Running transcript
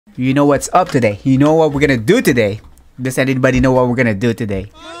You know what's up today? You know what we're gonna do today? Does anybody know what we're gonna do today?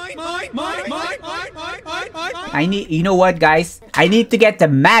 You know what, guys? I need to get the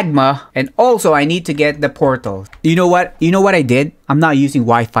magma, and also I need to get the portal. You know what? You know what I did? I'm not using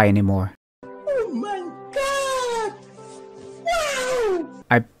Wi-Fi anymore. Oh my god! Wow!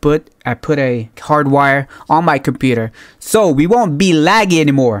 I put a hardwire on my computer, so we won't be laggy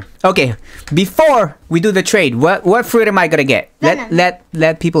anymore. Okay, before we do the trade, what fruit am I gonna get?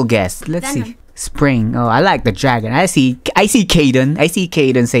 Let people guess. Let's see. Spring. Oh, I like the dragon. I see Caden. I see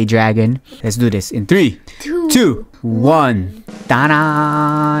Caden say dragon. Let's do this in 3, 2, 1.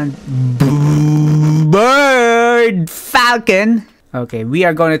 Ta-da! Bird! Falcon! Okay, we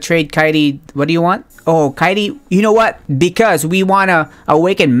are going to trade Kitty. What do you want? Oh, Kitty, you know what? Because we want to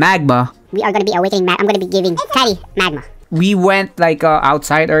awaken Magma. We are going to be awakening Magma. I'm going to be giving Kitty Magma. We went like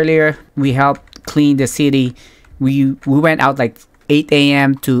outside earlier. We helped clean the city. We went out like 8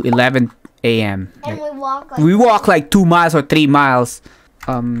 a.m. to 11 a.m. And we walk like 2 miles or 3 miles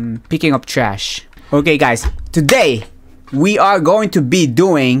picking up trash. Okay, guys, today we are going to be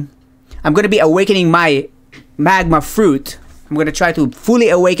doing, I'm going to be awakening my magma fruit. I'm going to try to fully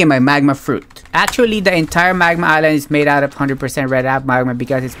awaken my magma fruit. Actually, the entire magma island is made out of 100% red apple magma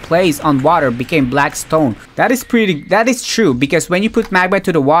because its place on water became black stone. That is true, because when you put magma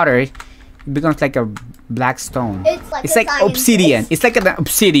to the water, it becomes like a black stone. It's like obsidian. It's like an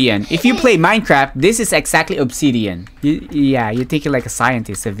obsidian. If you play Minecraft, this is exactly obsidian. Yeah, you think you're like a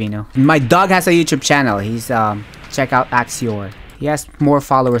scientist, Savino. My dog has a YouTube channel. He's check out Axior. He has more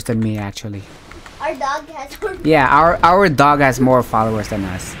followers than me, actually. Our dog has more. Yeah, our dog has more followers than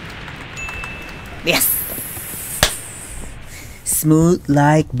us. Yes. Smooth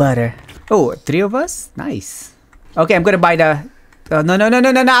like butter. Oh, 3 of us? Nice. Okay, I'm gonna buy the. No!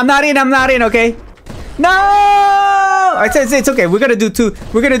 I'm not in. Okay. No! It's okay. We're gonna do two.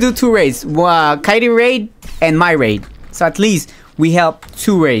 We're gonna do 2 raids. Kitty raid and my raid. So at least we help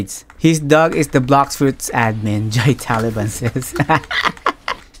 2 raids. His dog is the BloxFruit's admin. Joy Taliban says.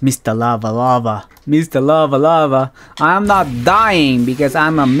 Mr. Lava. Mr. Lava. I'm not dying because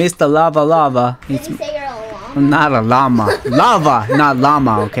I'm a Mr. Lava. Did you say you're a llama? I'm not a llama. Lava, not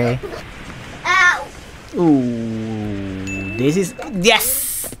llama. Okay. Ow! Ooh. This is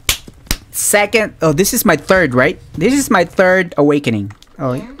yes. Second. Oh, this is my 3rd, right? This is my 3rd awakening.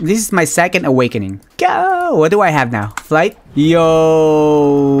 Oh, yeah. This is my 2nd awakening. Go! What do I have now? Flight?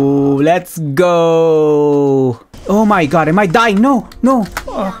 Yo! Let's go! Oh my god, am I dying? No!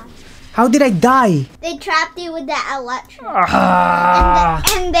 Yeah. How did I die? They trapped you with that electric. Ah.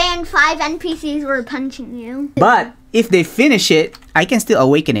 And then 5 NPCs were punching you. But if they finish it, I can still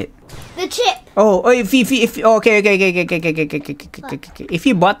awaken it. The chip. Oh, if okay. If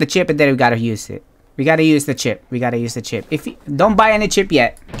you bought the chip and then we gotta use it. We gotta use the chip. If you don't buy any chip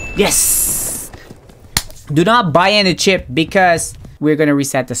yet. Yes. Do not buy any chip because we're gonna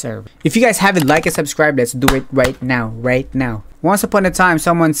reset the server. If you guys haven't liked and subscribed, let's do it right now. Once upon a time,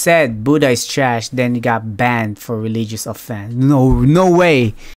 someone said Buddha is trash, then he got banned for religious offense. No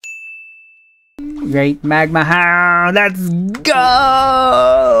way. Great magma. Let's go.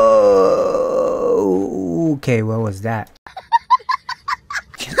 Okay, what was that?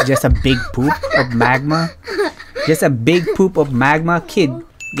 Just a big poop of magma? Just a big poop of magma? Kid.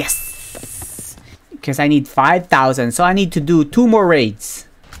 Yes. Because I need 5,000, so I need to do 2 more raids.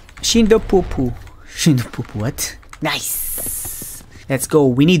 Shindo Pupu. What? Nice. Let's go.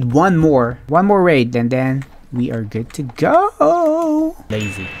 We need one more raid, and then we are good to go.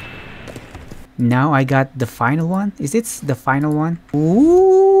 Lazy. Now I got the final one. Is it the final one?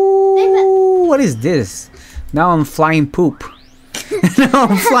 Ooh. What is this? Now I'm flying poop.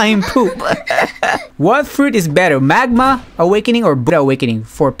 What fruit is better, magma awakening or Buddha awakening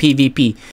for PvP?